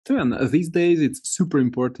So, and these days, it's super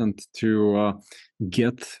important to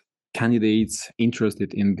get candidates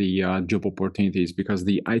interested in the job opportunities because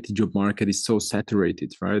the IT job market is so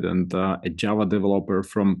saturated, right? And a Java developer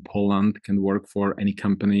from Poland can work for any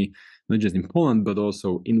company, not just in Poland, but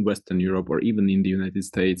also in Western Europe or even in the United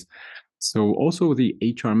States. So also the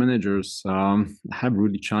HR managers have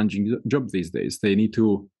really challenging job these days. They need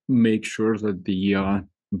to make sure that the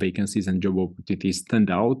vacancies and job opportunities stand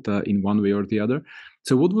out in one way or the other.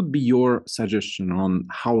 So what would be your suggestion on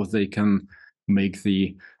how they can make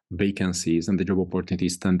the vacancies and the job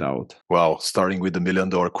opportunities stand out? Wow, starting with the $1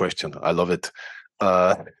 million question. I love it.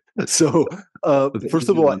 Uh, so, first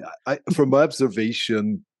of all, from my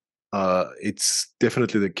observation, it's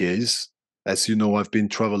definitely the case. As you know, I've been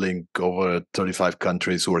traveling over 35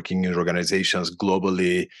 countries, working in organizations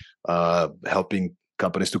globally, helping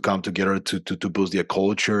companies to come together to boost their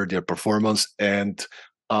culture, their performance, and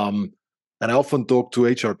I often talk to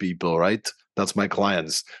HR people, right? That's my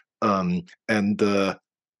clients, and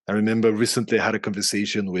I remember recently I had a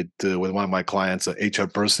conversation with one of my clients, an HR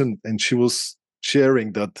person, and she was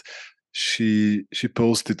sharing that she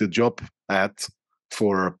posted a job ad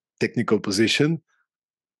for a technical position,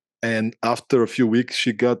 and after a few weeks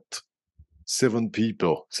she got seven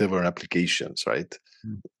applications, right?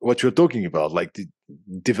 Mm. What you're talking about, like the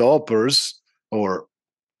developers or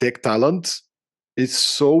tech talent, is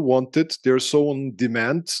so wanted. They're so on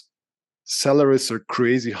demand. Salaries are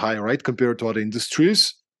crazy high, right, compared to other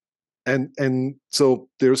industries, and so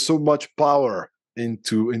there's so much power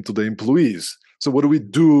into the employees. So what do we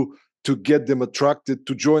do to get them attracted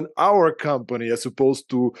to join our company as opposed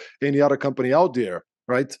to any other company out there,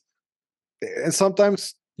 right? And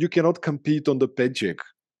sometimes you cannot compete on the paycheck,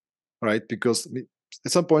 right? Because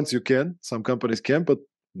at some points you can, some companies can, but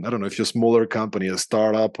I don't know if you're a smaller company, a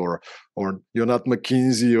startup, or you're not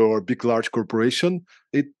McKinsey or a big large corporation,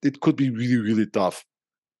 it could be really, really tough.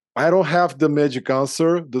 I don't have the magic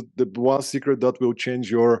answer, the one secret that will change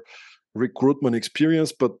your recruitment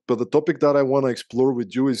experience, but the topic that I want to explore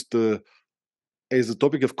with you is the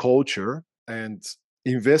topic of culture and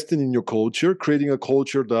investing in your culture, creating a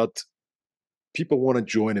culture that people want to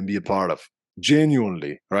join and be a part of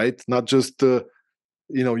genuinely, right? Not just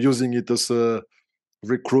using it as a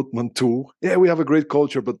recruitment tool. Yeah, we have a great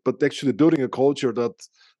culture, but actually building a culture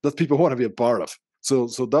that people want to be a part of. So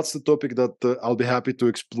that's the topic that I'll be happy to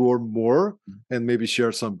explore more and maybe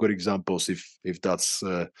share some good examples if that's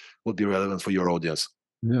would be relevant for your audience.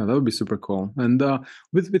 Yeah, that would be super cool. And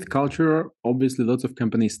with culture, obviously, lots of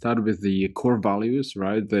companies start with the core values,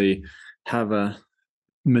 right? They have a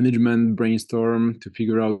management brainstorm to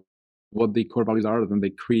figure out what the core values are. Then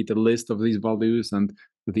they create a list of these values, and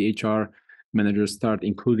the HR managers start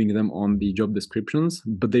including them on the job descriptions.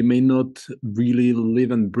 But they may not really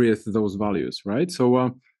live and breathe those values, right?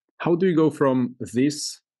 So, how do you go from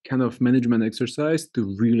this kind of management exercise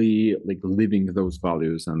to really like living those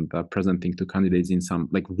values and presenting to candidates in some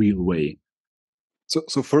like real way?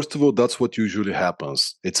 So first of all, that's what usually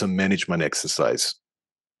happens. It's a management exercise.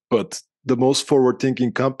 But the most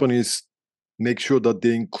forward-thinking companies make sure that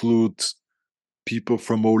they include people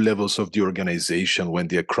from all levels of the organization when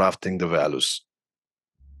they're crafting the values.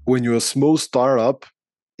 When you're a small startup,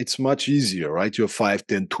 it's much easier, right? You're 5,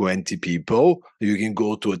 10, 20 people. You can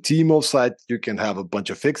go to a team of site. You can have a bunch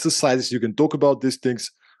of exercises. You can talk about these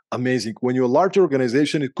things. Amazing. When you're a large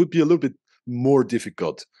organization, it could be a little bit more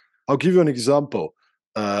difficult. I'll give you an example.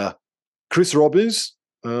 Chris Robbins,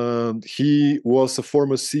 he was a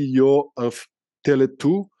former CEO of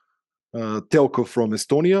Tele2, telco from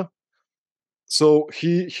Estonia. So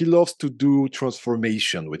he loves to do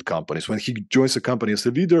transformation with companies. When he joins a company as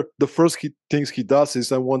a leader, the first things he does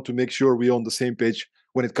is I want to make sure we're on the same page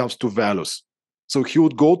when it comes to values. So he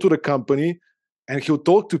would go to the company and he would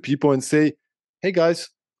talk to people and say, "Hey guys,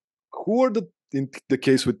 who are in the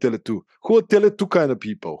case with Tele2? Who are Tele2 kind of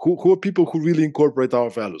people? Who are people who really incorporate our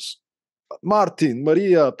values? Martin,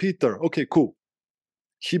 Maria, Peter. Okay, cool."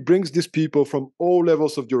 He brings these people from all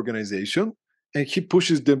levels of the organization and he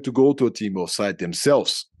pushes them to go to a team of site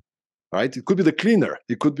themselves, right? It could be the cleaner,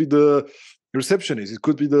 it could be the receptionist, it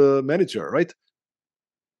could be the manager, right?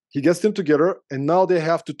 He gets them together and now they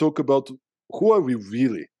have to talk about who are we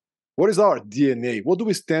really? What is our DNA? What do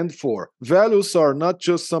we stand for? Values are not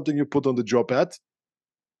just something you put on the job ad.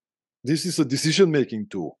 This is a decision-making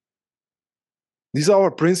tool. These are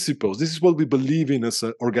our principles. This is what we believe in as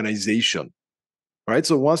an organization, right?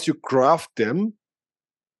 So once you craft them,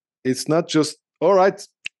 it's not just, all right,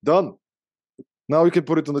 done. Now you can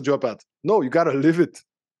put it on the job ad. No, you got to live it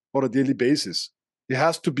on a daily basis. It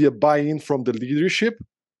has to be a buy-in from the leadership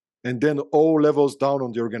and then all levels down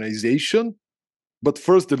on the organization. but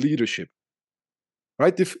first the leadership,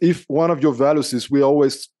 right? If one of your values is we're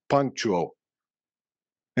always punctual,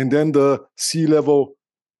 and then the C-level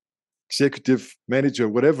executive manager,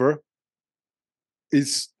 whatever,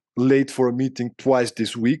 is late for a meeting twice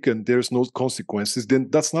this week and there's no consequences, then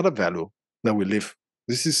that's not a value that we live.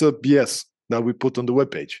 This is a BS that we put on the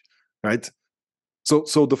webpage, right?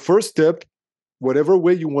 So the first step, whatever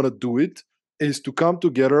way you want to do it, is to come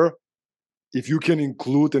together. If you can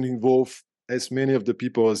include and involve as many of the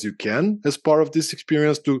people as you can as part of this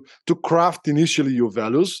experience to craft initially your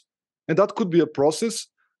values. And that could be a process.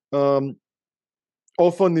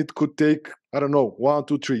 Often it could take, I don't know, 1,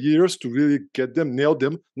 2, 3 years to really get them, nail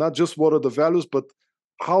them. Not just what are the values, but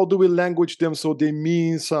how do we language them so they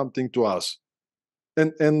mean something to us?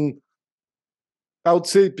 And I would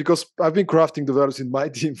say, because I've been crafting the values in my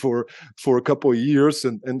team for a couple of years,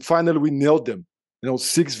 and finally we nailed them,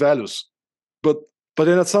 6 values. But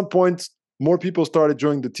then at some point, more people started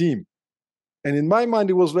joining the team. And in my mind,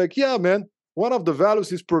 it was like, yeah, man, one of the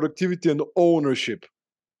values is productivity and ownership.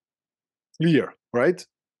 Clear, right? It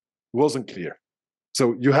wasn't clear.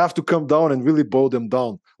 So you have to come down and really boil them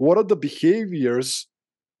down. What are the behaviors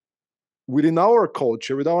within our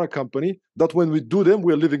culture, within our company, that when we do them,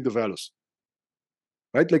 we're living the values?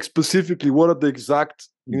 Right? Like specifically, what are the exact,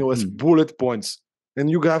 as bullet points? And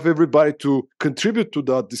you have everybody to contribute to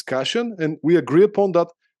that discussion. And we agree upon that.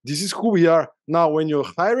 This is who we are. Now, when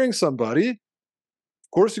you're hiring somebody, of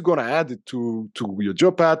course, you're going to add it to your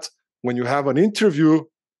job ad. When you have an interview,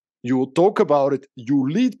 you will talk about it. You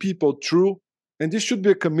lead people through. And this should be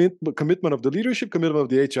a commitment of the leadership, commitment of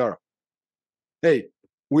the HR. Hey,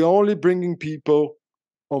 we're only bringing people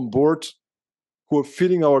on board who are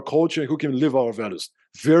fitting our culture and who can live our values.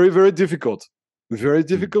 Very, very difficult. Very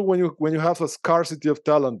difficult when you have a scarcity of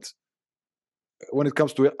talent when it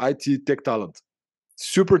comes to IT tech talent.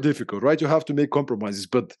 Super difficult, right? You have to make compromises.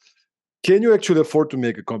 But can you actually afford to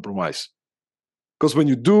make a compromise? Because when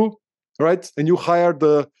you do, right, and you hire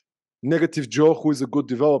the negative Joe who is a good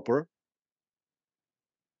developer,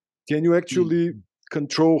 can you actually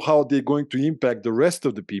control how they're going to impact the rest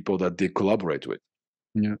of the people that they collaborate with?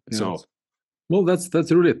 Yeah. So, well, that's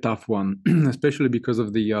really a tough one, especially because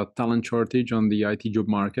of the talent shortage on the IT job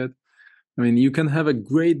market. I mean, you can have a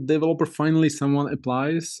great developer, finally someone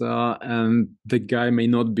applies, and the guy may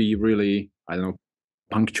not be really, I don't know,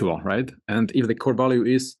 punctual, right? And if the core value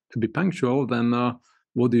is to be punctual, then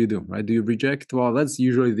what do you do, right? Do you reject? Well, that's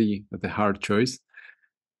usually the hard choice.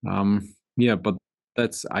 Yeah, but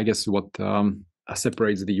that's, I guess, what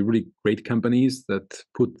separates the really great companies that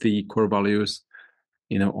put the core values,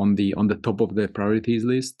 on the top of the priorities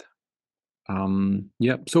list.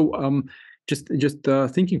 Yeah. So just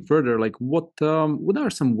thinking further, like what are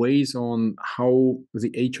some ways on how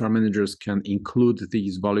the HR managers can include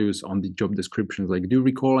these values on the job descriptions? Like, do you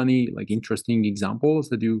recall any like interesting examples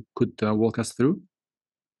that you could walk us through?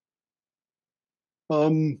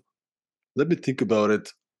 let me think about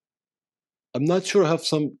it. I'm not sure I have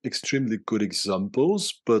some extremely good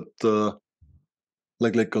examples, but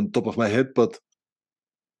like on top of my head, but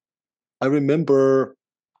I remember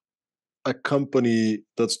a company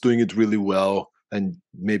that's doing it really well, and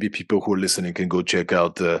maybe people who are listening can go check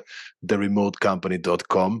out the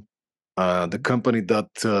remotecompany.com. The company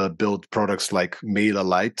that built products like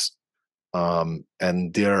MailerLite,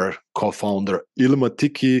 and their co-founder Ilma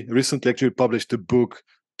Tiki recently actually published a book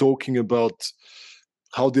talking about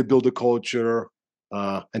how they build a culture,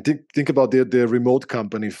 and think about their remote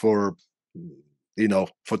company for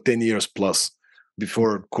 10 years plus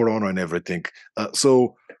before Corona and everything.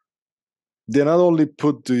 So they not only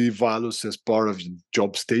put the values as part of the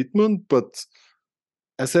job statement, but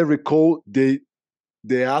as I recall, they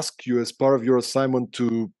ask you as part of your assignment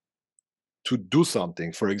to do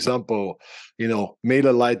something. For example,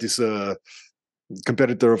 MailerLite is a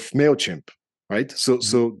competitor of MailChimp, right?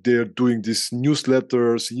 So they're doing these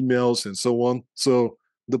newsletters, emails, and so on. So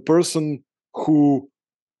the person who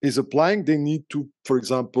is applying, they need to, for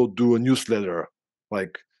example, do a newsletter,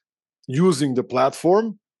 like using the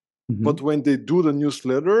platform. But when they do the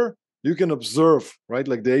newsletter, you can observe, right?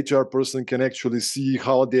 Like the HR person can actually see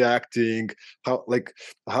how they're acting,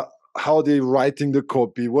 how they're writing the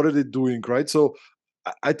copy, what are they doing, right? So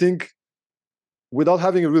I think, without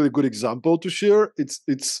having a really good example to share, it's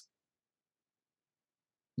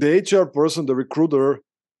the HR person, the recruiter,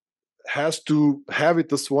 has to have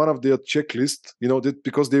it as one of their checklists,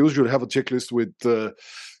 because they usually have a checklist with,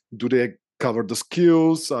 do they cover the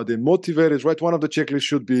skills? Are they motivated, right? One of the checklists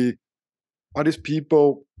should be, are these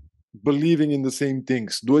people believing in the same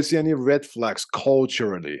things? Do I see any red flags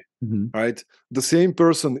culturally, right? The same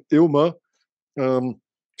person, Ilma,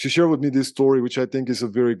 she shared with me this story, which I think is a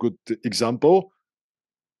very good example.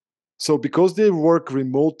 So because they work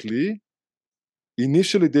remotely,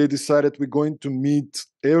 initially they decided we're going to meet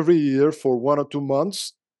every year for 1 or 2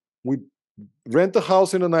 months. We rent a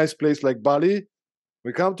house in a nice place like Bali.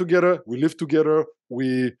 We come together, we live together,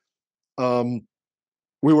 we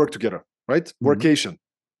work together, right? Mm-hmm. Workation.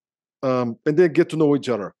 And they get to know each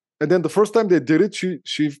other. And then the first time they did it,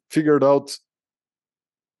 she figured out,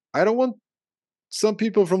 I don't want some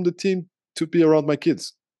people from the team to be around my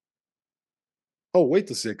kids. Oh,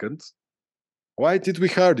 wait a second. Why did we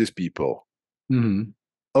hire these people? Mm-hmm.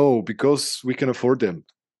 Oh, because we can afford them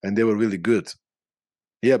and they were really good.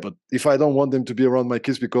 Yeah, but if I don't want them to be around my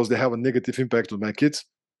kids because they have a negative impact on my kids,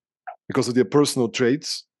 because of their personal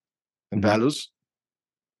traits and values,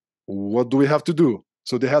 what do we have to do?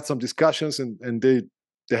 So they had some discussions and they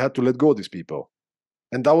had to let go of these people.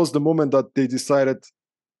 And that was the moment that they decided,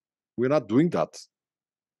 we're not doing that.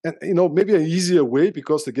 And, maybe an easier way,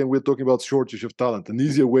 because again, we're talking about shortage of talent, an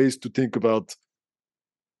easier way is to think about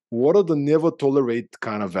what are the never tolerate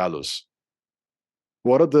kind of values?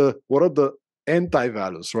 What are the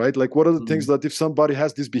anti-values, right? Like, what are the things that if somebody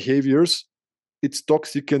has these behaviors, it's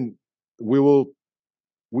toxic and we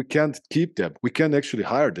can't keep them. We can't actually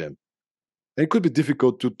hire them. And it could be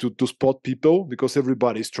difficult to spot people because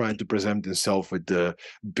everybody's trying to present themselves with the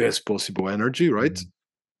best possible energy, right?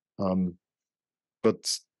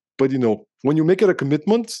 But when you make it a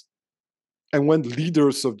commitment, and when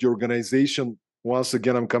leaders of the organization, once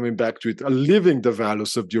again, I'm coming back to it, are living the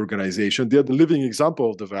values of the organization, they're the living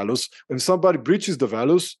example of the values. When somebody breaches the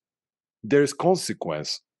values, there is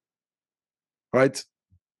consequence, right?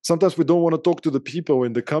 Sometimes we don't want to talk to the people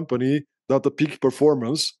in the company that are peak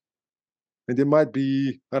performance, and they might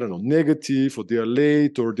be, I don't know, negative, or they are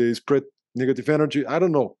late, or they spread negative energy. I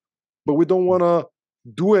don't know. But we don't want to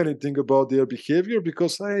do anything about their behavior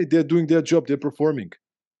because, hey, they're doing their job, they're performing.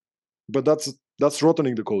 But that's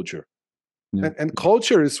rottening the culture. Yeah. And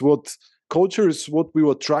culture is what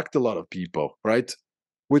will attract a lot of people, right?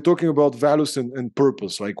 We're talking about values and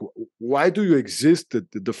purpose. Like, why do you exist in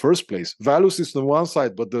the first place? Values is on one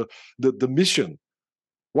side, but the mission.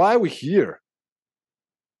 Why are we here?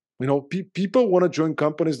 People want to join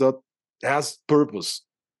companies that has purpose.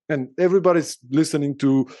 And everybody's listening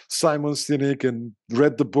to Simon Sinek and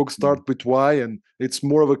read the book Start With Why, and it's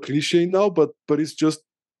more of a cliche now, but it just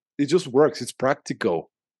works. It's practical.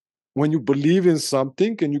 When you believe in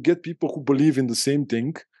something and you get people who believe in the same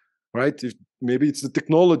thing, right? Maybe it's the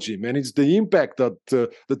technology, man, it's the impact that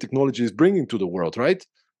the technology is bringing to the world, right?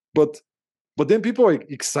 But then people are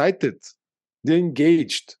excited, they're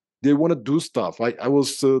engaged, they want to do stuff. I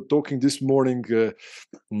was talking this morning,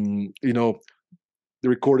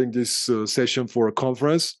 recording this session for a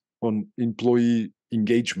conference on employee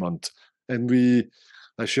engagement, and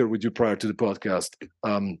I shared with you prior to the podcast.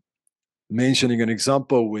 Mentioning an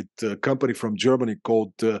example with a company from Germany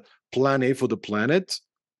called Plan A for the Planet.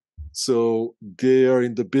 So they are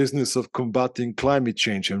in the business of combating climate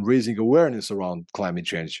change and raising awareness around climate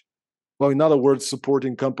change. Well, in other words,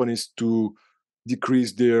 supporting companies to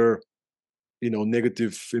decrease their,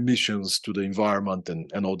 negative emissions to the environment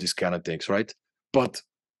and all these kind of things, right? But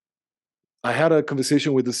I had a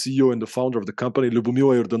conversation with the CEO and the founder of the company,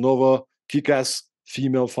 Lyubomila Yordanova, kick-ass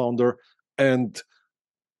female founder, and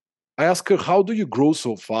I asked her, how do you grow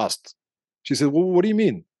so fast? She said, well, what do you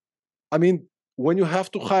mean? I mean, when you have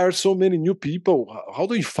to hire so many new people, how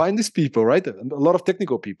do you find these people, right? A lot of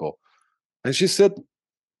technical people. And she said,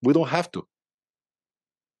 we don't have to.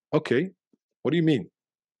 Okay, what do you mean?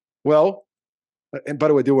 Well, and by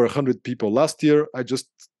the way, there were 100 people last year. I just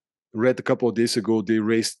read a couple of days ago, they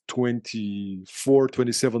raised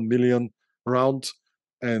 27 million round.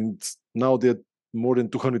 And now they're more than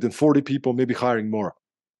 240 people, maybe hiring more.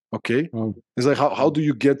 Okay. It's like, how do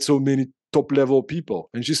you get so many top level people?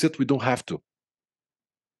 And she said, we don't have to.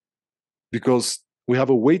 Because we have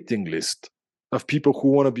a waiting list of people who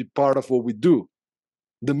want to be part of what we do.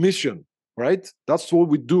 The mission, right? That's what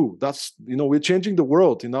we do. That's, we're changing the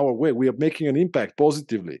world in our way. We are making an impact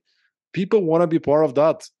positively. People want to be part of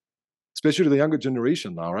that, especially the younger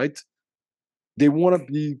generation now, right? They want to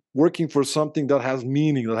be working for something that has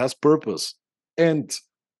meaning, that has purpose. And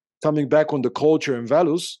coming back on the culture and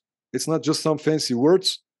values, it's not just some fancy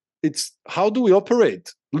words. It's how do we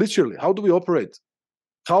operate? Literally, how do we operate?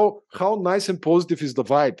 How nice and positive is the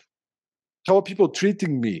vibe? How are people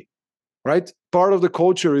treating me? Right? Part of the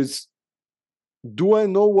culture is, do I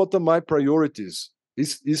know what are my priorities?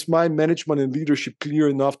 Is my management and leadership clear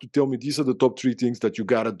enough to tell me these are the top 3 things that you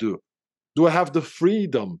gotta do? Do I have the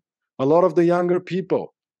freedom? A lot of the younger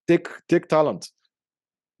people, tech talent,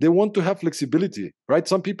 They want to have flexibility, right?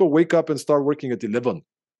 Some people wake up and start working at 11.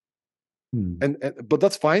 But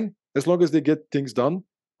that's fine as long as they get things done,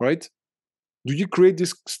 right? Do you create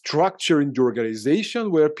this structure in the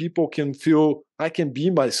organization where people can feel, I can be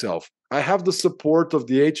myself? I have the support of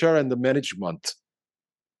the HR and the management.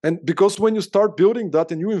 And because when you start building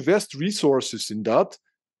that and you invest resources in that,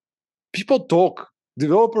 people talk.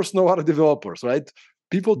 Developers know other developers, right?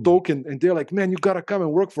 People talk and they're like, man, you got to come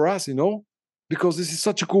and work for us, because this is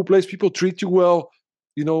such a cool place. People treat you well.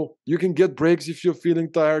 You can get breaks if you're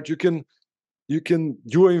feeling tired.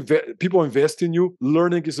 People invest in you.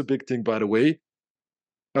 Learning is a big thing, by the way.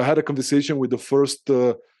 I had a conversation with the first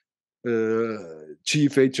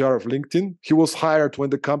chief HR of LinkedIn. He was hired when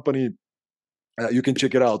the company, you can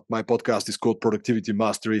check it out. My podcast is called Productivity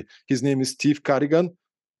Mastery. His name is Steve Cardigan.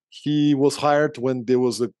 He was hired when there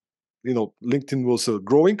was LinkedIn was a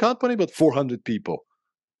growing company, but 400 people.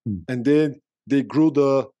 And then they grew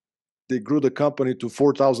the company to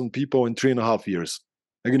 4,000 people in 3.5 years.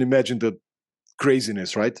 I can imagine the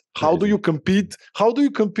craziness, right? How do you compete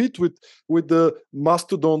with the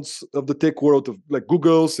mastodons of the tech world, of like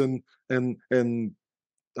Google's and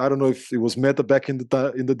I don't know if it was Meta back in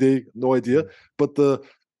the day, no idea. But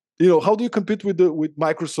how do you compete with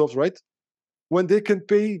Microsoft, right? When they can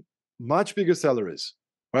pay much bigger salaries,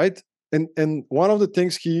 right? And one of the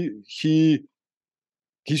things he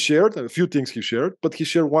shared, a few things he shared, but he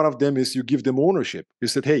shared one of them is you give them ownership. He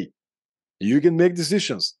said, hey, you can make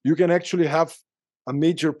decisions. You can actually have a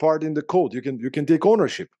major part in the code. You can take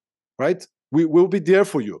ownership, right? We will be there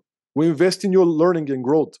for you. We invest in your learning and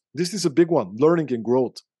growth. This is a big one, learning and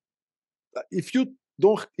growth. If you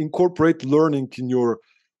don't incorporate learning in your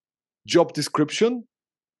job description,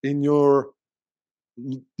 in your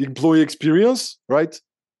employee experience, right?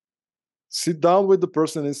 Sit down with the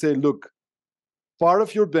person and say, look, part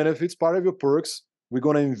of your benefits, part of your perks, we're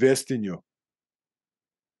going to invest in you.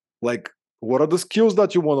 Like, what are the skills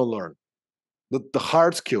that you want to learn? The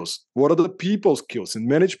hard skills. What are the people skills and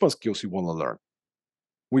management skills you want to learn?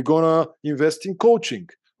 We're going to invest in coaching.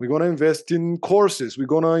 We're going to invest in courses. We're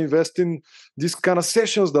going to invest in these kind of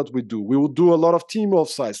sessions that we do. We will do a lot of team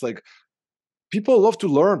offsites. Like, people love to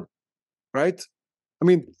learn, right? I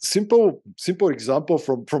mean, simple example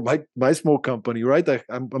from my small company, right?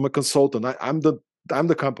 I'm a consultant. I'm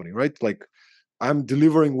the company, right? Like, I'm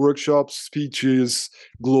delivering workshops, speeches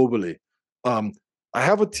globally. I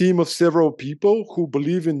have a team of several people who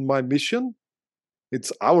believe in my mission. It's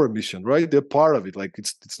our mission, right? They're part of it. Like,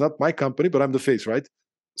 it's not my company, but I'm the face, right?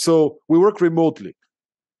 So we work remotely.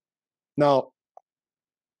 Now,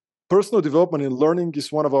 personal development and learning is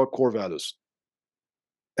one of our core values.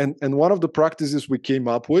 And one of the practices we came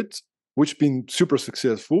up with, which been super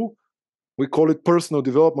successful, we call it personal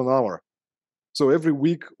development hour. So every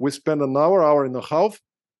week we spend an hour and a half.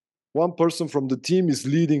 One person from the team is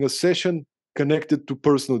leading a session connected to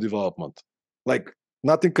personal development. Like,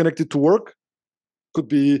 nothing connected to work. Could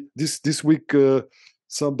be this week,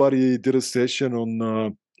 somebody did a session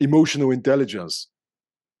on emotional intelligence.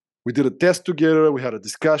 We did a test together. We had a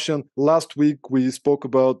discussion. Last week, we spoke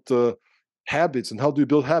about habits and how do you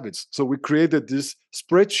build habits. So we created this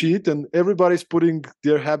spreadsheet and everybody's putting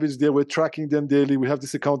their habits there. We're tracking them daily. We have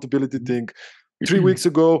this accountability thing. 3 weeks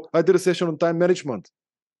ago, I did a session on time management.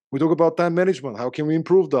 We talk about time management. How can we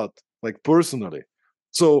improve that, like, personally?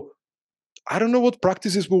 So I don't know what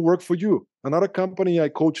practices will work for you. Another company I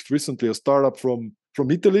coached recently, a startup from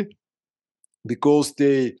Italy, because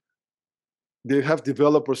they have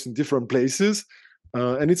developers in different places,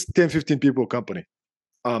 and it's 10, 15 people company.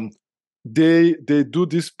 They do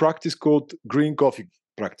this practice called green coffee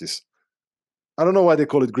practice. I don't know why they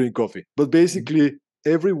call it green coffee, but basically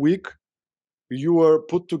every week you are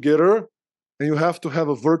put together and you have to have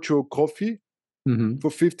a virtual coffee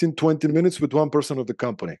for 15, 20 minutes with one person of the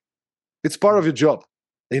company. It's part of your job,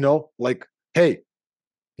 like, hey,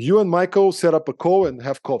 you and Michael set up a call and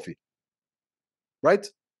have coffee, right?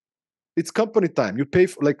 It's company time. You pay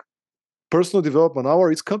for, like, personal development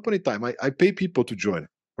hour. It's company time. I pay people to join,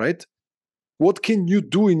 right? What can you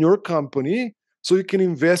do in your company so you can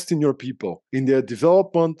invest in your people, in their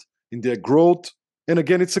development, in their growth? And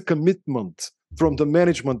again, it's a commitment from the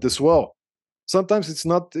management as well. Sometimes it's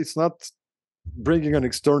not bringing an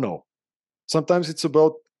external. Sometimes it's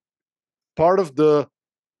about part of the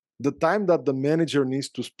time that the manager needs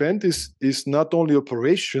to spend is not only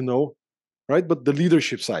operational, right, but the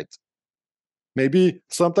leadership side. Maybe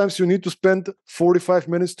sometimes you need to spend 45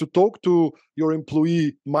 minutes to talk to your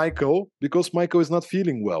employee, Michael, because Michael is not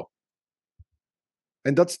feeling well.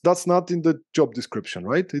 And that's not in the job description,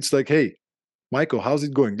 right? It's like, hey, Michael, how's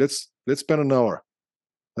it going? Let's spend an hour.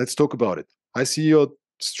 Let's talk about it. I see you're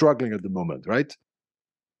struggling at the moment, right?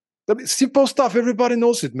 I mean, simple stuff. Everybody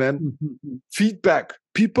knows it, man. Feedback.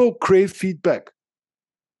 People crave feedback.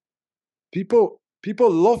 People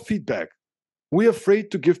love feedback. We're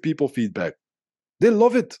afraid to give people feedback. They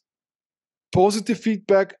love it. Positive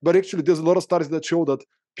feedback, but actually there's a lot of studies that show that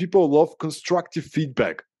people love constructive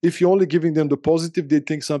feedback. If you're only giving them the positive, they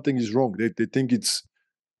think something is wrong. They think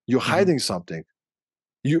you're hiding something.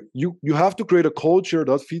 You have to create a culture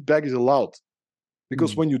that feedback is allowed.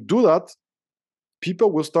 Because when you do that,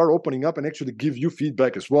 people will start opening up and actually give you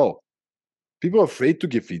feedback as well. People are afraid to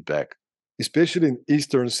give feedback, especially in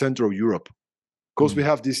Eastern Central Europe. Because we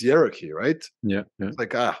have this hierarchy, right? Yeah. It's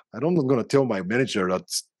like, I'm not going to tell my manager that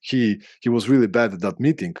he was really bad at that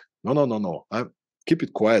meeting. No. I keep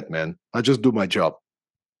it quiet, man. I just do my job.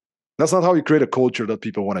 That's not how you create a culture that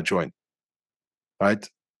people want to join, right?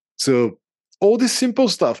 So all this simple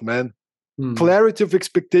stuff, man. Clarity of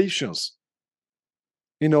expectations.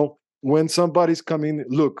 When somebody's coming,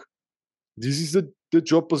 look, this is the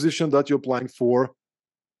job position that you're applying for.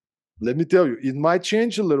 Let me tell you, it might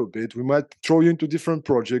change a little bit. We might throw you into different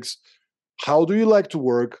projects. How do you like to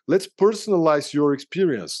work? Let's personalize your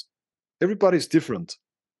experience. Everybody's different.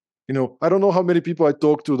 I don't know how many people I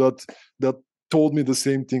talked to that told me the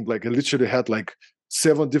same thing. Like I literally had like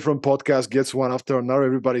 7 different podcast guests one after another.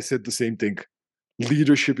 Everybody said the same thing.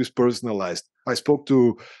 Leadership is personalized. I spoke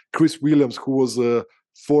to Chris Williams, who was a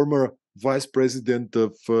former vice president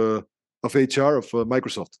of HR of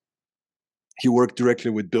Microsoft. He worked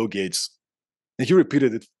directly with Bill Gates. And he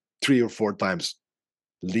repeated it 3 or 4 times.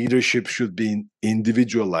 Leadership should be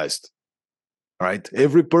individualized, right?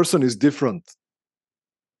 Every person is different.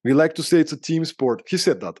 We like to say it's a team sport. He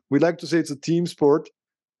said that. We like to say it's a team sport.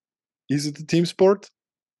 Is it a team sport?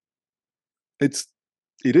 It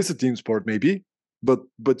is a team sport, maybe,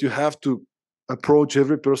 but you have to approach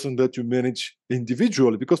every person that you manage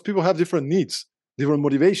individually because people have different needs, different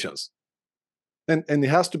motivations. And it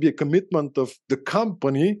has to be a commitment of the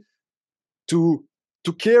company to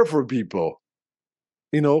care for people,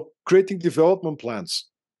 creating development plans,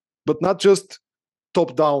 but not just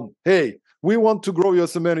top down. Hey, we want to grow you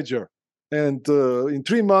as a manager. And in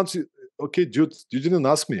 3 months, okay, dude, you didn't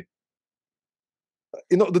ask me.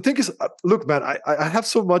 The thing is, look, man, I have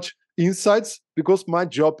so much insights because my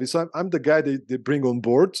job is I'm the guy they bring on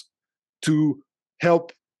board to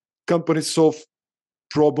help companies solve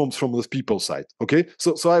problems from the people side. Okay,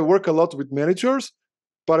 so I work a lot with managers,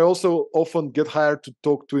 but I also often get hired to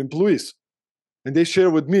talk to employees, and they share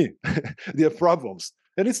with me their problems,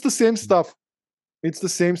 and it's the same stuff. It's the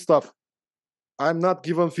same stuff. I'm not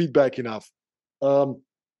given feedback enough.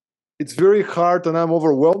 It's very hard, and I'm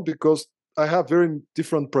overwhelmed because I have very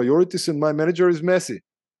different priorities, and my manager is messy.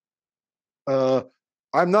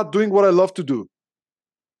 I'm not doing what I love to do.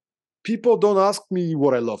 People don't ask me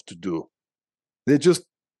what I love to do. They just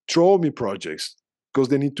throw me projects because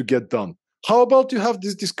they need to get done. How about you have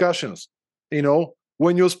these discussions?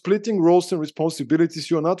 When you're splitting roles and responsibilities,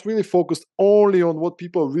 you're not really focused only on what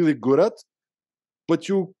people are really good at, but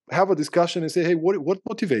you have a discussion and say, hey, what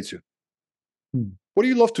motivates you? What do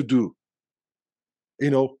you love to do?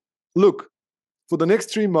 Look, for the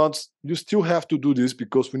next 3 months, you still have to do this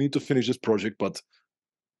because we need to finish this project, but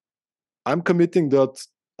I'm committing that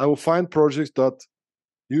I will find projects that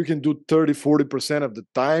you can do 30-40% of the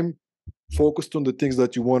time focused on the things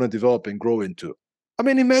that you want to develop and grow into. I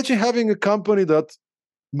mean, imagine having a company that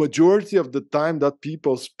majority of the time that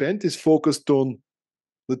people spend is focused on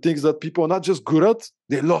the things that people are not just good at,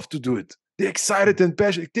 they love to do it. They're excited and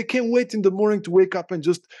passionate. They can't wait in the morning to wake up and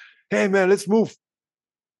just, hey, man, let's move.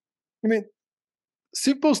 I mean,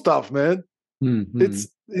 simple stuff, man. It's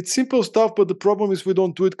simple stuff, but the problem is we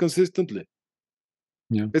don't do it consistently.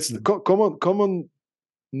 Yeah, it's common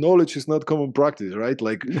knowledge is not common practice, right?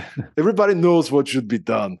 Like everybody knows what should be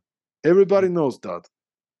done. Everybody knows that.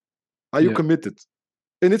 Are you committed?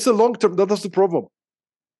 And it's a long term. That's the problem.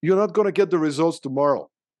 You're not going to get the results tomorrow.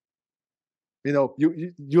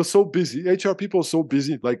 You're so busy. HR people are so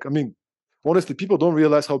busy. Like, I mean, honestly, people don't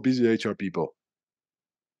realize how busy HR people.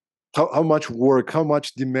 How much work, how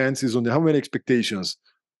much demands is on them, how many expectations.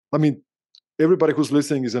 I mean, everybody who's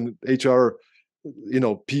listening is an HR,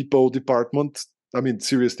 people department. I mean,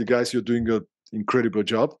 seriously, guys, you're doing an incredible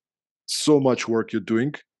job. So much work you're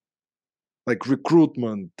doing. Like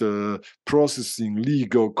recruitment, processing,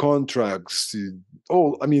 legal, contracts,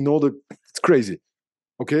 it's crazy.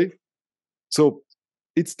 Okay? So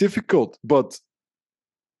it's difficult, but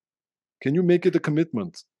can you make it a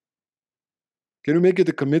commitment? Can you make it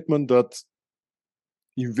a commitment that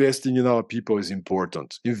investing in our people is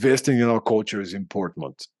important? Investing in our culture is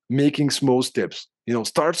important. Making small steps.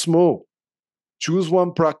 Start small. choose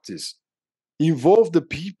one practice, involve the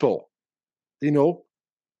people.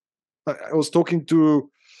 I was talking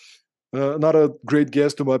to another great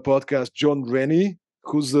guest on my podcast, John Rennie,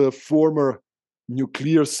 who's a former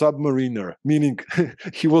nuclear submariner, meaning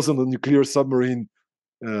he was on a nuclear submarine,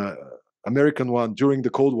 American one, during the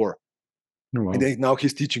Cold War. Oh, wow. And then now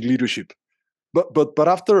he's teaching leadership. But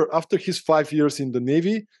after his 5 years in the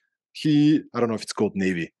Navy, I don't know if it's called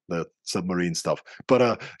Navy, the submarine stuff,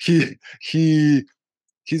 but he's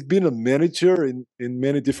been a manager in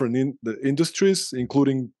many different industries,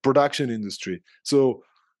 including production industry. So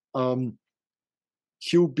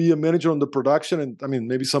he'll be a manager on the production, and I mean,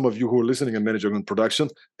 maybe some of you who are listening are manager on production.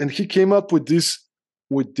 And he came up with this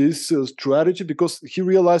strategy because he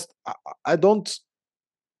realized I don't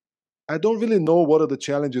really know what are the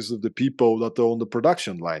challenges of the people that are on the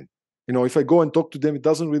production line. If I go and talk to them,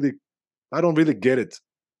 I don't really get it.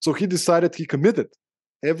 So he decided, he committed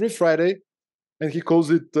every Friday, and he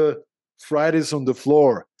calls it Fridays on the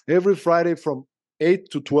floor. Every Friday from 8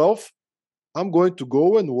 to 12, I'm going to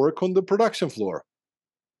go and work on the production floor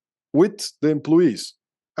with the employees.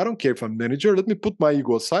 I don't care if I'm manager. Let me put my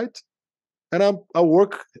ego aside, and I'll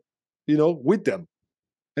work, with them.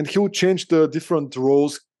 And he will change the different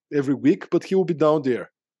roles every week, but he will be down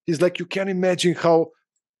there. He's like, you can't imagine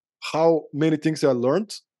how many things I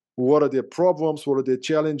learned. What are their problems? What are their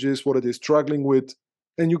challenges? What are they struggling with?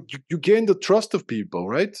 And you gain the trust of people,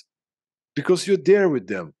 right? Because you're there with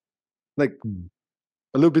them. Like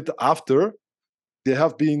a little bit after, there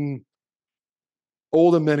have been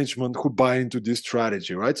all the management who buy into this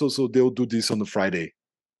strategy, right? So they'll do this on a Friday.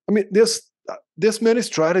 I mean, there's many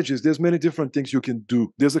strategies. There's many different things you can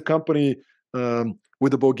do. There's a company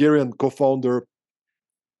with a Bulgarian co-founder.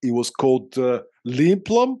 It was called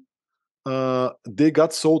Limplum. They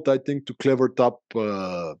got sold, I think, to CleverTap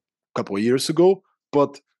a couple of years ago.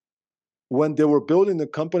 But when they were building the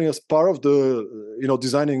company, as part of the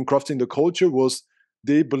designing and crafting the culture, was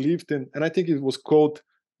they believed in, and I think it was called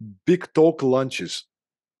big talk lunches.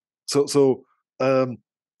 So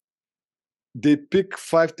they pick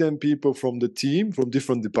 5-10 people from the team from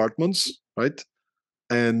different departments, right?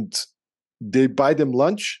 And they buy them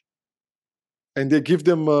lunch, and they give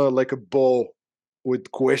them like a ball with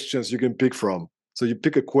questions you can pick from. So you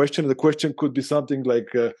pick a question, and the question could be something like,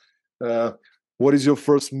 what is your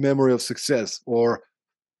first memory of success? Or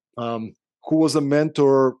who was a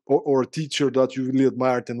mentor or a teacher that you really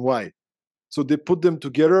admired and why? So they put them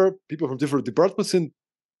together, people from different departments, and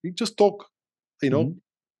we just talk, Mm-hmm.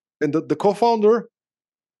 And the co-founder,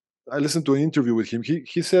 I listened to an interview with him.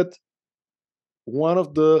 He said one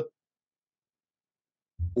of the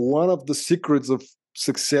secrets of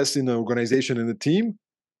success in an organization and a team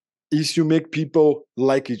is you make people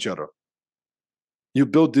like each other. You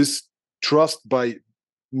build this trust by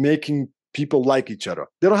making people like each other.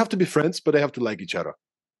 They don't have to be friends, but they have to like each other.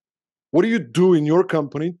 What do you do in your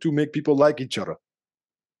company to make people like each other?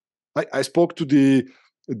 I spoke to the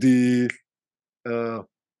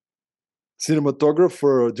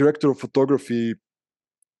cinematographer, director of photography,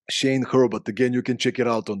 Shane Hurlbut. Again, you can check it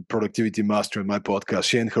out on Productivity Master in my podcast.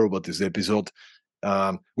 Shane Hurlbut is the episode.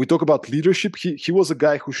 We talk about leadership. He was a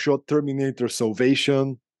guy who shot Terminator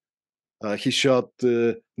Salvation. He shot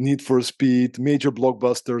Need for Speed, major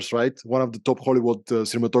blockbusters, right? One of the top Hollywood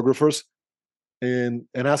cinematographers. And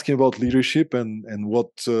asking about leadership and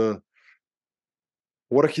what are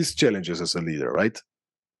his challenges as a leader, right?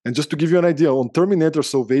 And just to give you an idea, on Terminator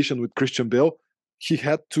Salvation with Christian Bale, he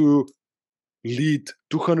had to lead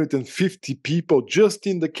 250 people just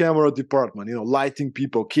in the camera department, lighting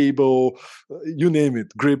people, cable, you name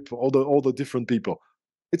it, grip, all the different people.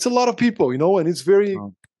 It's a lot of people, and it's very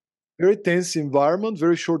tense environment,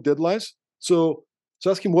 very short deadlines. So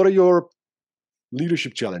ask him, what are your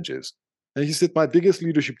leadership challenges? And he said, my biggest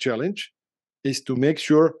leadership challenge is to make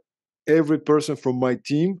sure every person from my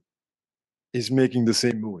team is making the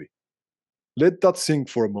same movie. Let that sink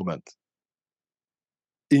for a moment.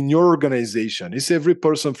 In your organization, is every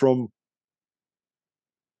person from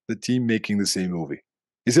the team making the same movie?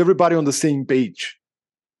 Is everybody on the same page?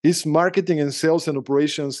 Is marketing and sales and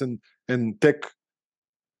operations and tech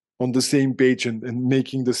on the same page and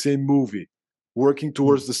making the same movie, working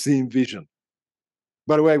towards the same vision?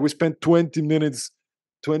 By the way, we spent 20 minutes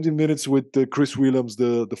with Chris Williams,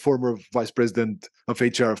 the former vice president of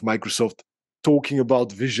HR of Microsoft, talking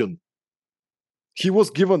about vision. He was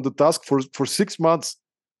given the task for 6 months.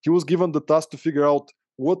 He was given the task to figure out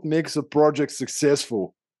what makes a project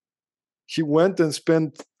successful. He went and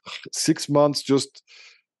spent 6 months just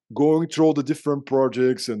going through all the different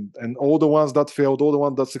projects and all the ones that failed, all the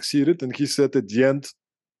ones that succeeded. And he said at the end,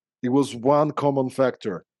 it was one common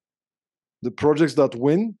factor. The projects that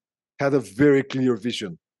win had a very clear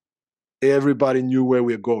vision. Everybody knew where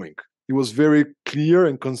we're going. It was very clear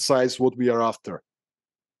and concise what we are after.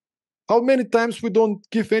 How many times we don't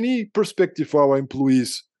give any perspective for our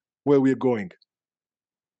employees where we're going,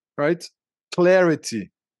 right?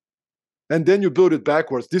 Clarity. And then you build it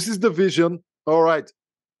backwards. This is the vision. All right.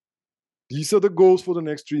 These are the goals for the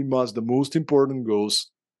next 3 months, the most important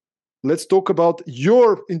goals. Let's talk about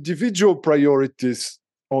your individual priorities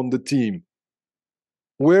on the team.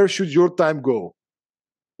 Where should your time go?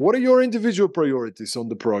 What are your individual priorities on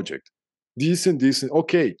the project? This and this.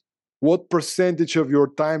 Okay. What percentage of your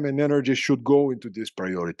time and energy should go into these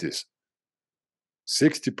priorities?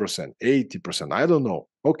 60%, 80%, I don't know.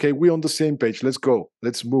 Okay, we're on the same page. Let's go.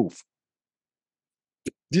 Let's move.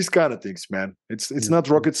 These kind of things, man. It's not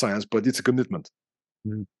rocket science, but it's a commitment.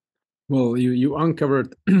 Well, you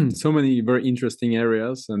uncovered so many very interesting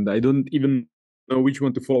areas, and I don't even know which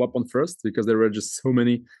one to follow up on first, because there were just so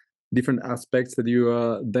many different aspects that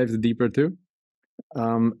you dived deeper to.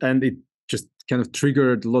 And it just kind of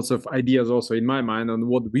triggered lots of ideas also in my mind on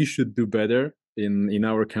what we should do better in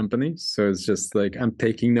our company. So it's just like I'm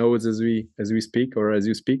taking notes as we speak, or as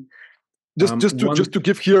you speak. Just to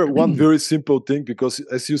give here one very simple thing, because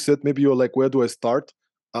as you said, maybe you're like, where do I start?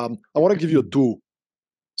 I want to give you a tool.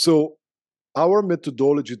 So our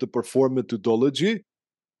methodology, the Perform methodology,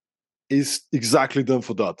 is exactly done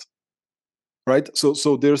for that, right?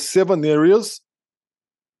 So there's 7 areas.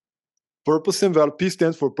 Purpose and value. P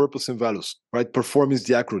stands for purpose and values, right? Perform is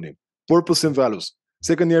the acronym. Purpose and values.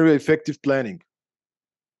 Second area, effective planning.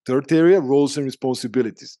 Third area, roles and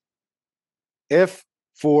responsibilities. F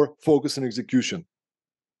for focus and execution.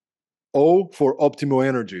 O for optimal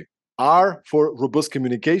energy. R for robust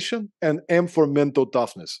communication. And M for mental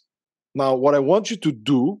toughness. Now, what I want you to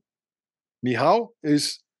do, Michał,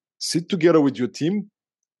 is sit together with your team,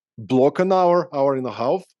 block an hour, hour and a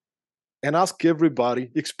half, and ask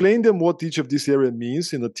everybody, explain them what each of these areas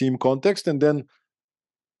means in a team context, and then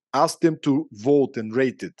ask them to vote and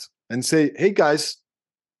rate it. And say, hey guys,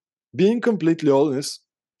 being completely honest,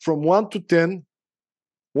 from 1 to 10,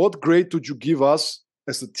 what grade would you give us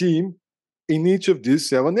as a team in each of these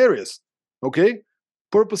 7 areas? Okay?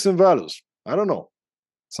 Purpose and values. I don't know.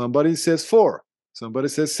 Somebody says 4. Somebody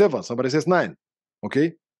says 7. Somebody says 9.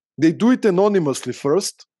 Okay? They do it anonymously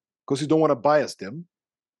first, because you don't want to bias them.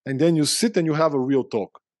 And then you sit and you have a real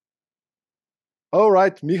talk. All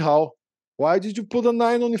right, Michał, why did you put a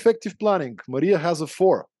 9 on effective planning? Maria has a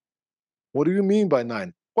 4. What do you mean by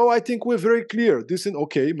 9? Well, I think we're very clear. This is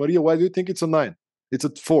okay, Maria, why do you think it's a 9? It's a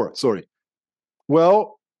 4, sorry.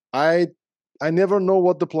 Well, I never know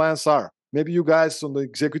what the plans are. Maybe you guys on the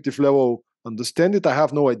executive level understand it. I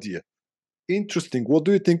have no idea. Interesting. What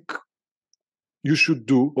do you think you should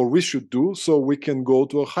do, or we should do, so we can go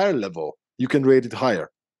to a higher level? You can rate it higher.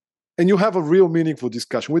 And you have a real meaningful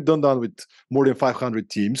discussion. We've done that with more than 500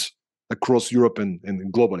 teams across Europe and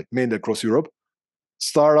globally, mainly across Europe.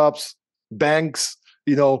 Startups, banks,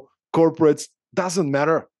 corporates, doesn't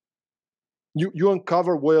matter. You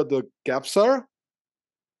uncover where the gaps are,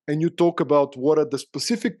 and you talk about what are the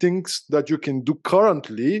specific things that you can do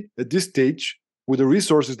currently at this stage with the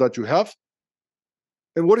resources that you have.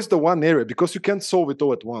 And what is the one area, because you can't solve it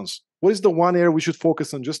all at once. What is the one area we should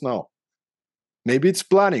focus on just now? Maybe it's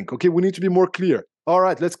planning. Okay, we need to be more clear. All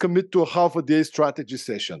right, let's commit to a half-a-day strategy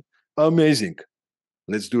session. Amazing.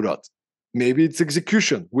 Let's do that. Maybe it's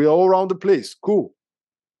execution. We are all around the place. Cool.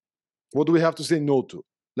 What do we have to say no to?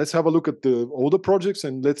 Let's have a look at all the projects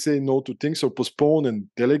and let's say no to things, or postpone and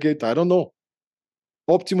delegate. I don't know.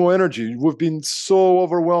 Optimal energy. We've been so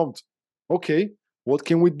overwhelmed. Okay, what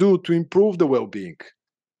can we do to improve the well-being?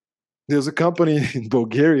 There's a company in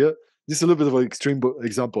Bulgaria. This is a little bit of an extreme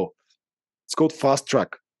example. It's called Fast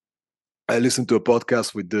Track. I listened to a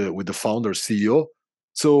podcast with the founder, CEO.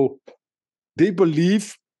 So they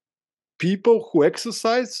believe people who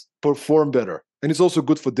exercise perform better, and it's also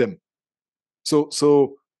good for them.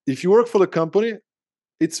 So if you work for the company,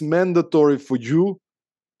 it's mandatory for you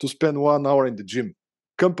to spend 1 hour in the gym,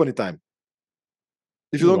 company time.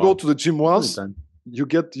 If you don't go to the gym once, you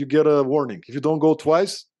get a warning. If you don't go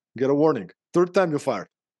twice, you get a warning. Third time, you're fired.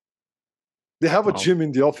 They have a gym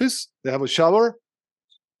in the office. They have a shower.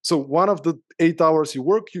 So one of the 8 hours you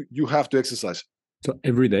work, you have to exercise. So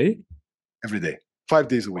every day? Every day. 5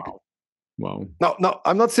 days a week. Wow. Now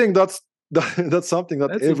I'm not saying that's something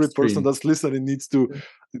that every extreme. person that's listening needs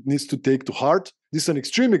to take to heart. This is an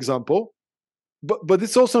extreme example, but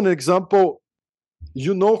it's also an example.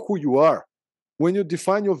 You know who you are. When you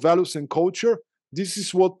define your values and culture, this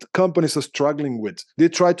is what companies are struggling with. They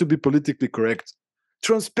try to be politically correct.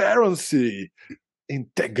 Transparency,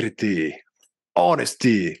 integrity,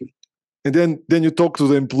 honesty. And then you talk to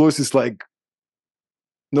the employees, it's like,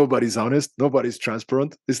 nobody's honest, nobody's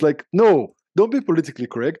transparent. It's like, no, don't be politically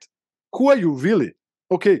correct. Who are you really?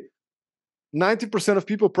 Okay, 90% of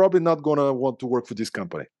people probably not gonna want to work for this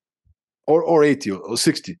company, or 80 or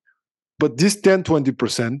 60. But this 10,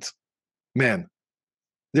 20%, man,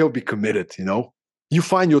 they'll be committed, You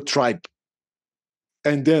find your tribe.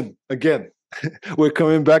 And then again, we're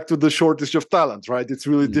coming back to the shortage of talent, right? It's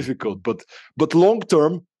really difficult. But long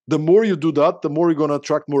term, the more you do that, the more you're gonna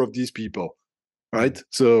attract more of these people. Right?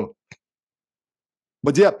 So,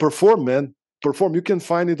 but yeah, perform, man. Perform. You can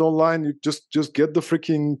find it online. You just get the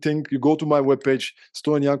freaking thing. You go to my webpage,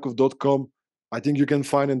 stoyanyankov.com. I think you can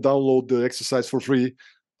find and download the exercise for free.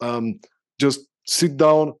 Just sit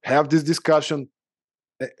down, have this discussion.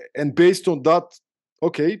 And based on that,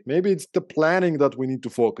 okay, maybe it's the planning that we need to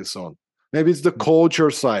focus on. Maybe it's the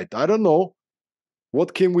culture side. I don't know.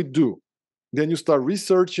 What can we do? Then you start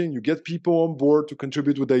researching, you get people on board to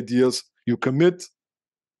contribute with ideas, you commit,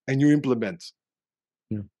 and you implement.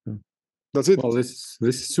 Yeah. That's it. Well, this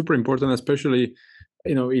is super important, especially,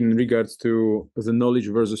 in regards to the knowledge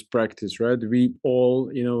versus practice, right? We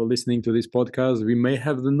all, listening to this podcast, we may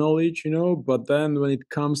have the knowledge, but then when it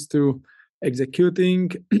comes to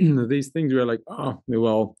executing these things, we're like, oh,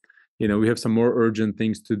 well, we have some more urgent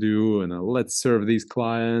things to do, and let's serve these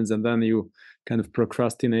clients, and then you kind of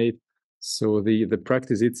procrastinate. So the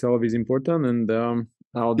practice itself is important, and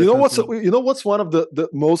you know what's one of the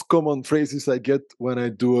most common phrases I get when I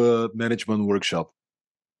do a management workshop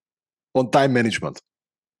on time management.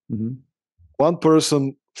 Mm-hmm. One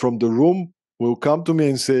person from the room will come to me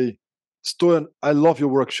and say, Stoyan, I love your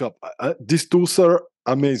workshop. These tools are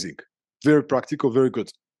amazing, very practical, very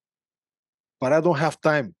good. But I don't have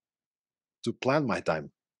time to plan my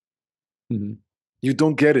time. Mm-hmm. You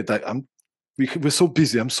don't get it. We're so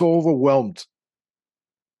busy. I'm so overwhelmed.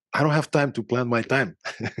 I don't have time to plan my time.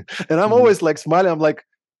 And I'm always like smiling. I'm like,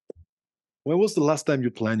 when was the last time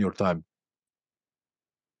you planned your time?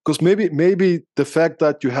 Because maybe the fact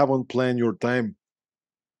that you haven't planned your time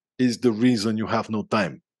is the reason you have no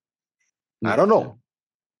time. I don't know.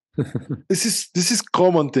 This is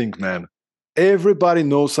common thing, man. Everybody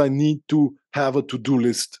knows I need to have a to-do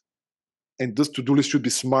list. And this to-do list should be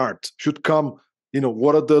smart, should come,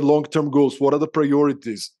 what are the long-term goals? What are the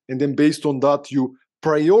priorities? And then based on that, you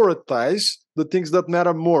prioritize the things that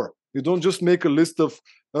matter more. You don't just make a list of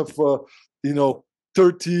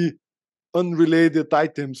 30 unrelated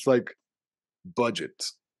items like budget,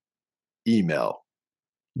 email,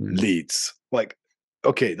 leads. Like,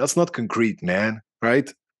 okay, that's not concrete, man,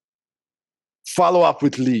 right? Follow up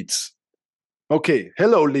with leads. Okay,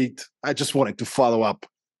 hello, lead. I just wanted to follow up.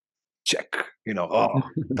 Check,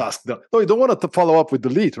 task done. No, you don't want to follow up with the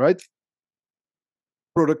lead, right?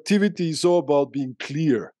 Productivity is all about being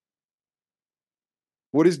clear.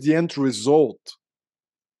 What is the end result,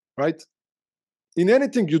 right? In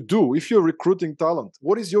anything you do, if you're recruiting talent,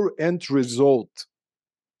 what is your end result?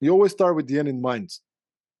 You always start with the end in mind.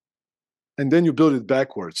 And then you build it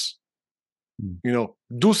backwards.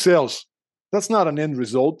 Do sales. That's not an end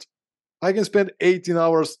result. I can spend 18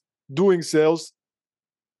 hours doing sales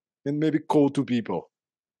and maybe call to people.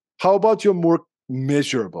 How about you're more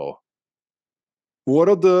measurable? What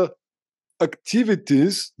are the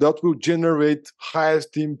activities that will generate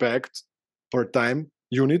highest impact per time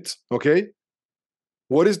unit? Okay.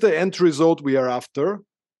 What is the end result we are after?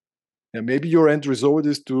 And maybe your end result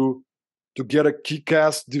is to get a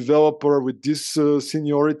kick-ass developer with this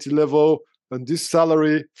seniority level and this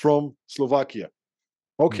salary from Slovakia.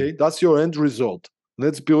 Okay, that's your end result.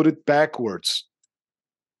 Let's build it backwards.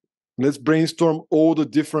 Let's brainstorm all the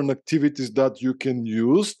different activities that you can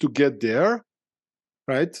use to get there,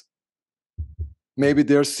 right? Maybe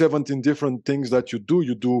there's 17 different things that you do.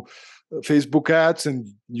 You do Facebook ads and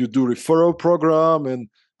you do referral program, and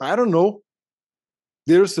I don't know.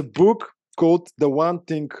 There's a book called The One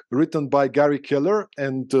Thing written by Gary Keller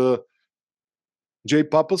and Jay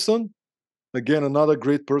Papasan. Again, another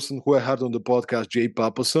great person who I had on the podcast, Jay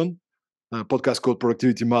Papasan. A podcast called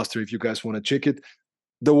Productivity Master, if you guys want to check it.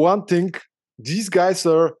 The One Thing, these guys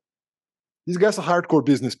are hardcore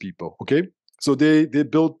business people, okay? So they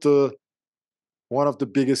built one of the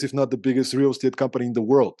biggest, if not the biggest, real estate company in the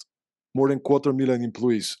world. More than 250,000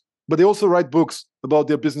 employees. But they also write books about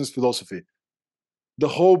their business philosophy. The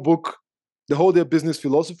whole their business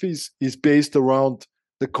philosophy is based around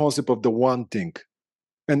the concept of the one thing.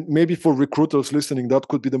 And maybe for recruiters listening, that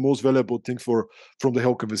could be the most valuable thing from the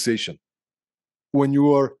whole conversation. When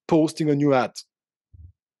you are posting a new ad,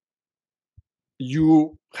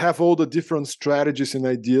 you have all the different strategies and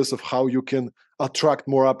ideas of how you can attract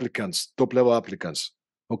more applicants, top-level applicants.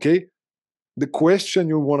 Okay? The question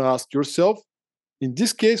you want to ask yourself, in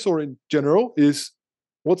this case or in general, is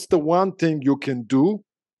what's the one thing you can do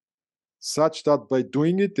such that by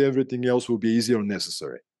doing it, everything else will be easier or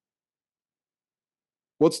necessary?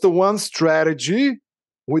 What's the one strategy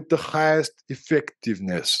with the highest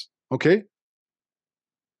effectiveness? Okay?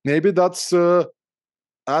 Maybe that's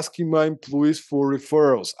asking my employees for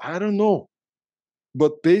referrals. I don't know.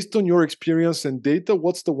 But based on your experience and data,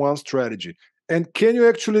 what's the one strategy? And can you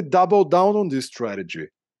actually double down on this strategy?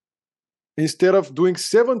 Instead of doing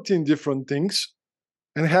 17 different things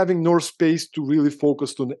and having no space to really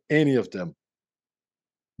focus on any of them.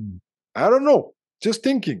 I don't know. Just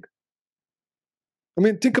thinking. I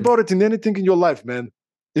mean, think about it in anything in your life, man.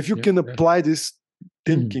 If you can apply this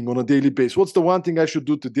thinking on a daily basis, what's the one thing I should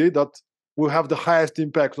do today that will have the highest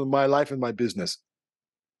impact on my life and my business?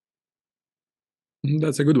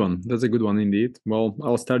 That's a good one. That's a good one indeed. Well,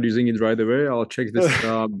 I'll start using it right away. I'll check this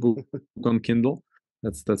book on Kindle.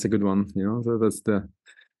 That's a good one. You know, so that's the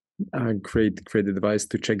great advice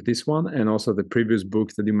to check this one, and also the previous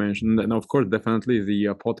books that you mentioned, and of course, definitely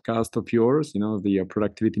the podcast of yours. You know, the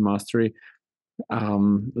Productivity Mastery.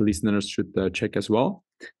 Listeners should check as well.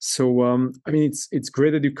 So, I mean, it's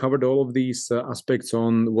great that you covered all of these aspects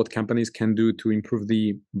on what companies can do to improve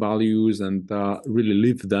the values and really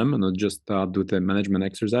live them, and not just do the management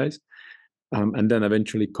exercise. And then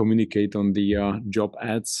eventually communicate on the job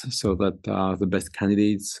ads so that the best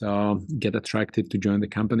candidates get attracted to join the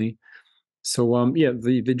company. So, yeah,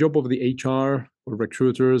 the job of the HR or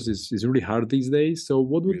recruiters is really hard these days. So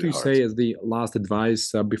what would you say as the last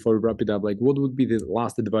advice before we wrap it up? Like, what would be the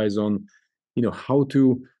last advice on, you know, how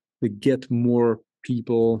to get more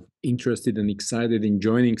people interested and excited in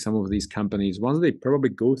joining some of these companies once they probably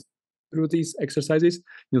go through these exercises?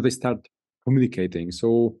 You know, they start communicating.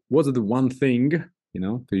 So what's the one thing, you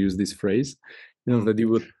know, to use this phrase, you know, that you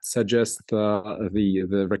would suggest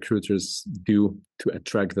the recruiters do to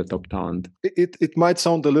attract the top talent? It might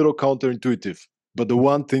sound a little counterintuitive, but the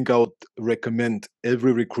one thing I would recommend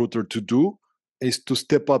every recruiter to do is to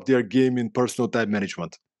step up their game in personal time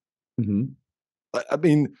management. I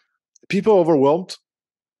mean, people are overwhelmed,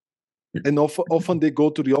 and often they go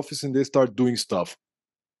to the office and they start doing stuff.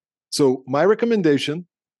 So my recommendation,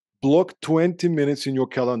 block 20 minutes in your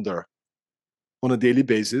calendar on a daily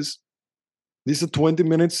basis. These are 20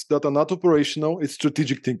 minutes that are not operational. It's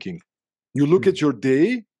strategic thinking. You look at your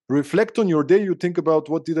day, reflect on your day. You think about,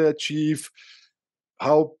 what did I achieve?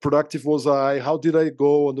 How productive was I? How did I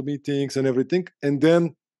go on the meetings and everything? And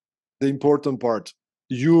then the important part,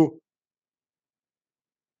 you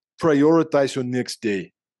prioritize your next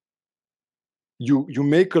day. You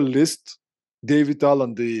make a list. David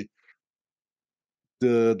Allen, the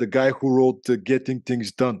guy who wrote Getting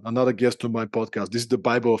Things Done, another guest on my podcast. This is the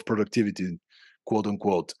Bible of productivity, quote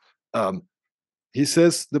unquote. He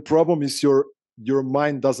says the problem is your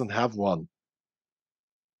mind doesn't have one.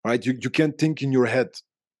 Right? You can't think in your head.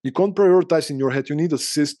 You can't prioritize in your head. You need a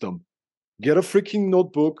system. Get a freaking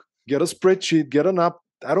notebook, get a spreadsheet, get an app.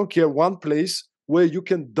 I don't care, one place where you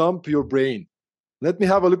can dump your brain. Let me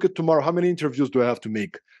have a look at tomorrow. How many interviews do I have to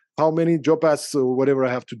make? How many job ads or whatever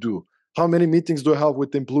I have to do? How many meetings do I have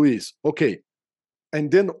with employees? Okay.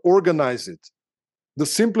 And then organize it. The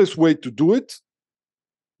simplest way to do it,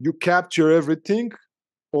 you capture everything,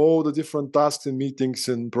 all the different tasks and meetings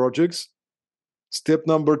and projects. Step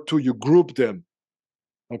number 2, you group them.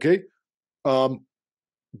 Okay?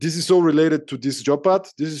 This is all related to this job ad.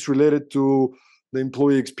 This is related to the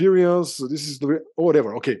employee experience. This is the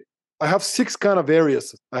whatever. Okay. I have 6 kind of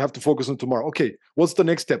areas I have to focus on tomorrow. Okay. What's the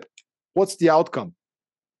next step? What's the outcome?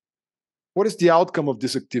 What is the outcome of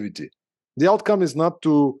this activity? The outcome is not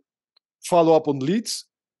to follow up on leads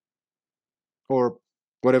or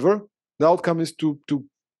whatever. The outcome is to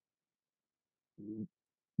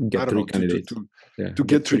get 3 candidates. To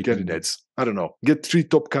get 3 candidates. I don't know. Get 3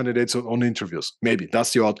 top candidates on interviews. Maybe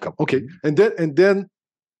that's the outcome. Okay. And then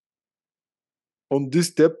on this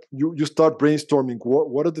step, you start brainstorming.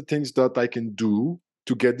 What are the things that I can do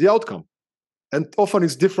to get the outcome? And often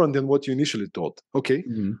it's different than what you initially thought. Okay.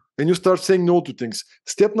 And you start saying no to things.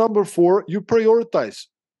 Step number 4, you prioritize.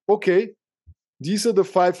 Okay. These are the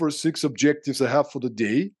 5 or 6 objectives I have for the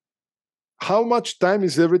day. How much time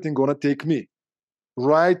is everything going to take me?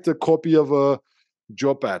 Write a copy of a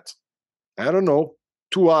job ad. I don't know,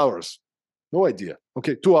 2 hours. No idea.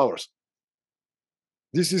 Okay, 2 hours.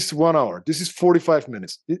 This is 1 hour. This is 45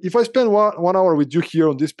 minutes. If I spend 1 hour with you here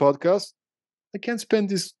on this podcast, I can't spend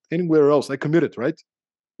this anywhere else. I committed, right?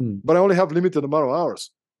 But I only have limited amount of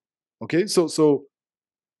hours. Okay, so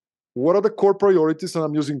what are the core priorities? And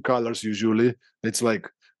I'm using colors usually. It's like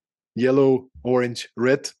yellow, orange,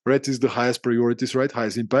 red. Red is the highest priorities, right?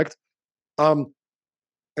 Highest impact. And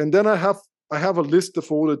then I have a list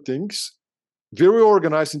of all the things, very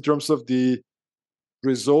organized in terms of the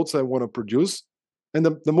results I want to produce. And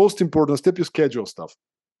the most important step is schedule stuff.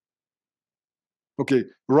 Okay,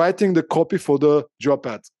 writing the copy for the job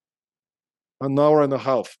ad, an hour and a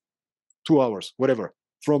half, 2 hours, whatever.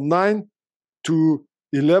 From 9 to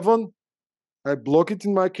 11, I block it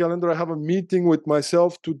in my calendar. I have a meeting with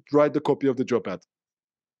myself to write the copy of the job ad.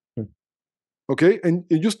 Okay, and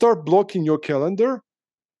you start blocking your calendar.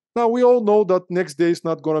 Now, we all know that next day is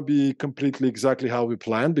not going to be completely exactly how we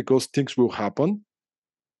planned because things will happen.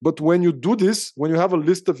 But when you do this, when you have a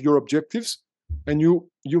list of your objectives and you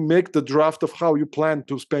make the draft of how you plan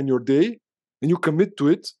to spend your day and you commit to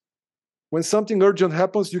it, when something urgent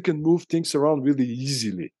happens, you can move things around really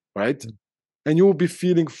easily, right? And you will be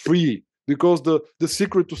feeling free because the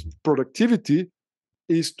secret to productivity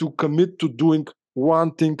is to commit to doing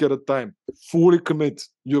one thing at a time. Fully commit.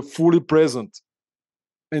 You're fully present.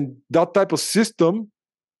 And that type of system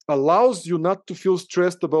allows you not to feel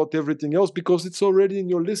stressed about everything else because it's already in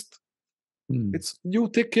your list. It's you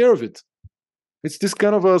take care of it. It's this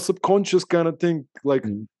kind of a subconscious kind of thing. Like,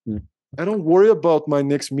 I don't worry about my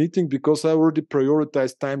next meeting because I already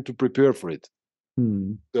prioritized time to prepare for it.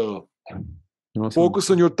 So awesome. Focus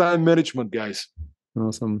on your time management, guys.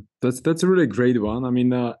 Awesome. That's a really great one. I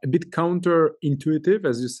mean, a bit counterintuitive,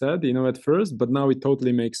 as you said, at first, but now it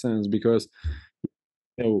totally makes sense because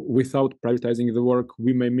without prioritizing the work,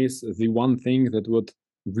 we may miss the one thing that would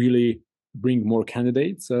really bring more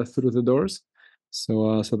candidates through the doors.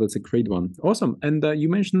 So that's a great one. Awesome. And you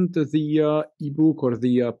mentioned the ebook or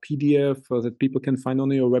the PDF that people can find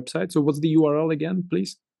on your website. So what's the URL again,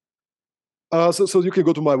 please? So you can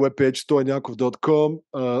go to my webpage, stoyanyankov.com.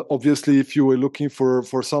 Obviously, if you were looking for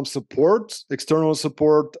some support, external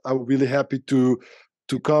support, I'm really happy to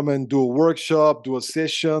come and do a workshop, do a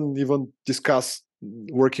session, even discuss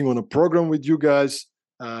working on a program with you guys.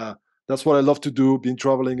 That's what I love to do, been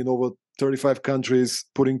traveling in over 35 countries,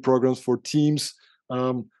 putting programs for teams.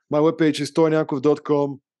 My webpage is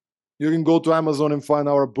stoyanyankov.com. You can go to Amazon and find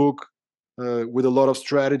our book with a lot of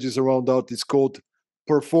strategies around that. It's called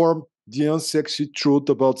Perform: The Unsexy Truth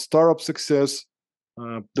About Startup Success.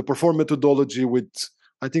 The Perform methodology with,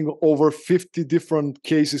 I think, over 50 different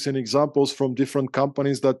cases and examples from different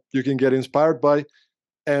companies that you can get inspired by.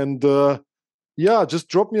 And yeah, just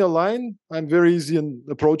drop me a line. I'm very easy and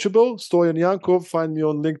approachable. Stoyan Yankov, find me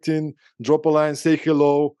on LinkedIn, drop a line, say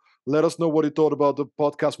hello. Let us know what you thought about the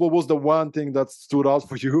podcast. What was the one thing that stood out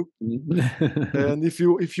for you? And if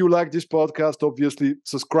you like this podcast, obviously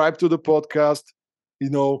subscribe to the podcast.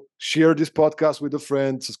 Share this podcast with a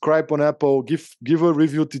friend. Subscribe on Apple. Give a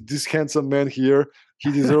review to this handsome man here.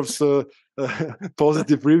 He deserves a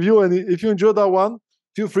positive review. And if you enjoyed that one,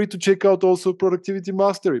 feel free to check out also Productivity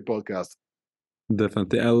Mastery podcast.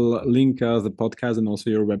 Definitely. I'll link the podcast and also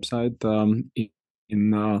your website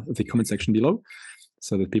in the comment section below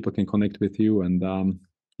so that people can connect with you. And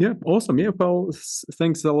yeah, awesome. Yeah, well,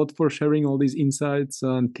 thanks a lot for sharing all these insights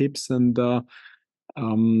and tips and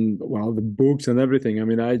well, the books and everything. I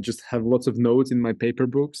mean, I just have lots of notes in my paper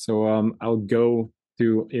book. So I'll go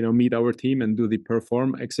to, meet our team and do the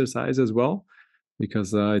perform exercise as well,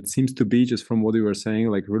 because it seems to be, just from what you were saying,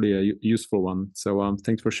 like really a useful one. So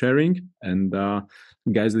thanks for sharing. And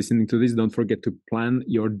guys listening to this, don't forget to plan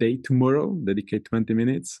your day tomorrow, dedicate 20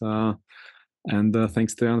 minutes. And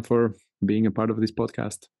thanks, Stoyan, for being a part of this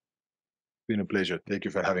podcast. It's been a pleasure. Thank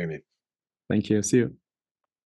you for having me. Thank you. See you.